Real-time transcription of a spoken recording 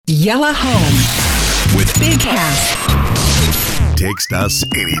Yella Home with Big House. Text us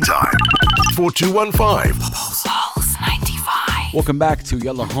anytime. 4215. Pulse 95. Welcome back to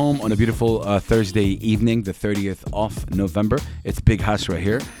Yalla Home on a beautiful Thursday evening, the 30th of November. It's Big House right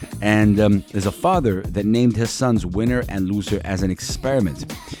here. And there's a father that named his sons winner and loser as an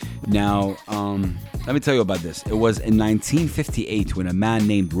experiment. Now, let me tell you about this. It was in 1958 when a man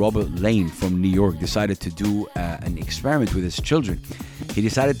named Robert Lane from New York decided to do an experiment with his children. He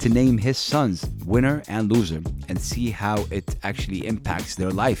decided to name his sons winner and loser and see how it actually impacts their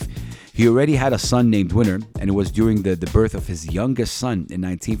life. He already had a son named Winner, and it was during the birth of his youngest son in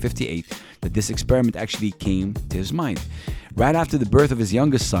 1958 that this experiment actually came to his mind. Right after the birth of his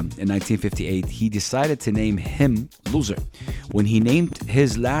youngest son in 1958, he decided to name him Loser. When he named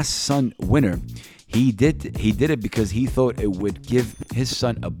his last son Winner, he did it because he thought it would give his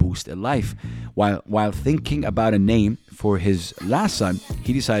son a boost in life. While thinking about a name for his last son,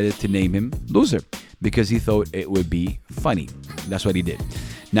 he decided to name him Loser because he thought it would be funny. That's what he did.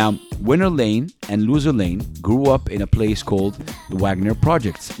 Now, Winner Lane and Loser Lane grew up in a place called the Wagner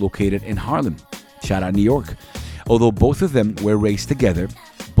Projects, located in Harlem. Shout out New York. Although both of them were raised together,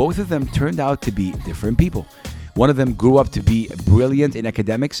 both of them turned out to be different people. One of them grew up to be brilliant in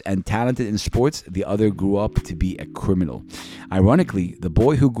academics and talented in sports. The other grew up to be a criminal. Ironically, the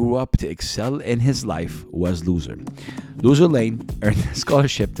boy who grew up to excel in his life was Loser. Loser Lane earned a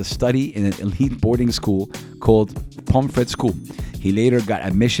scholarship to study in an elite boarding school called Pomfret School. He later got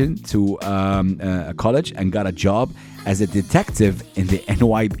admission to a college and got a job as a detective in the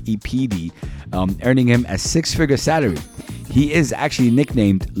NYPD, earning him a six-figure salary. He is actually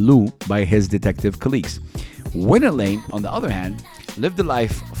nicknamed Lou by his detective colleagues. Winner Lane, on the other hand, lived a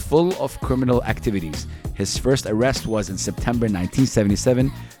life full of criminal activities. His first arrest was in September 1977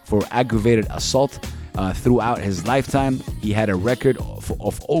 for aggravated assault. Throughout his lifetime, he had a record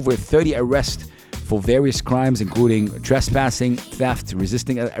of over 30 arrests for various crimes, including trespassing, theft,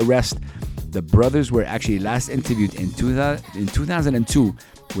 resisting arrest. The brothers were actually last interviewed in 2002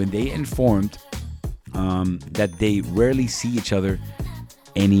 when they informed that they rarely see each other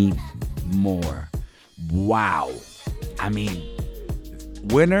anymore. Wow. I mean,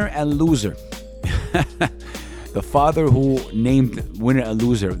 winner and loser. The father who named Winner and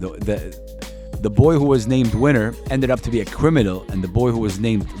Loser, the boy who was named Winner ended up to be a criminal, and the boy who was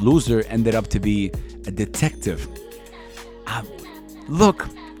named Loser ended up to be a detective. Look,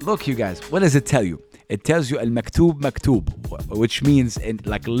 you guys, what does it tell you? It tells you al-maktub maktub, which means,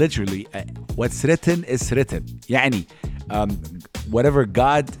 like literally, what's written is written. Yani, whatever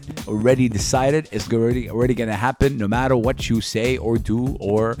God already decided is already going to happen, no matter what you say or do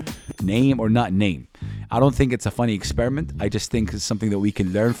or name or not name. I don't think it's a funny experiment. I just think it's something that we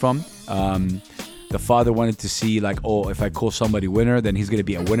can learn from. The father wanted to see, like, oh, if I call somebody winner, then he's going to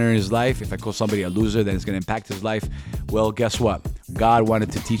be a winner in his life. If I call somebody a loser, then it's going to impact his life. Well, guess what? God wanted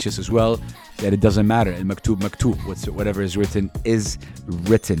to teach us as well that it doesn't matter. El maktub maktub. Whatever is written is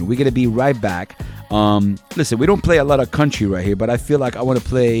written. We're going to be right back. Listen, we don't play a lot of country right here, but I feel like I want to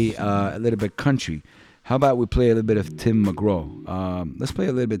play a little bit country. How about we play a little bit of Tim McGraw? Let's play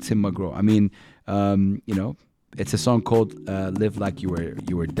a little bit of Tim McGraw. I mean, it's a song called "Live Like You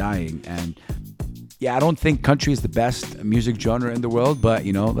Were Dying," and yeah, I don't think country is the best music genre in the world, but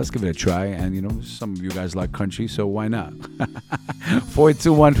let's give it a try. And some of you guys like country, so why not?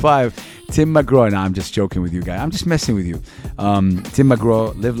 4215, Tim McGraw. Nah, I'm just joking with you guys. I'm just messing with you. Tim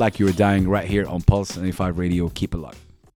McGraw, "Live Like You Were Dying," right here on Pulse 95 Radio. Keep it locked.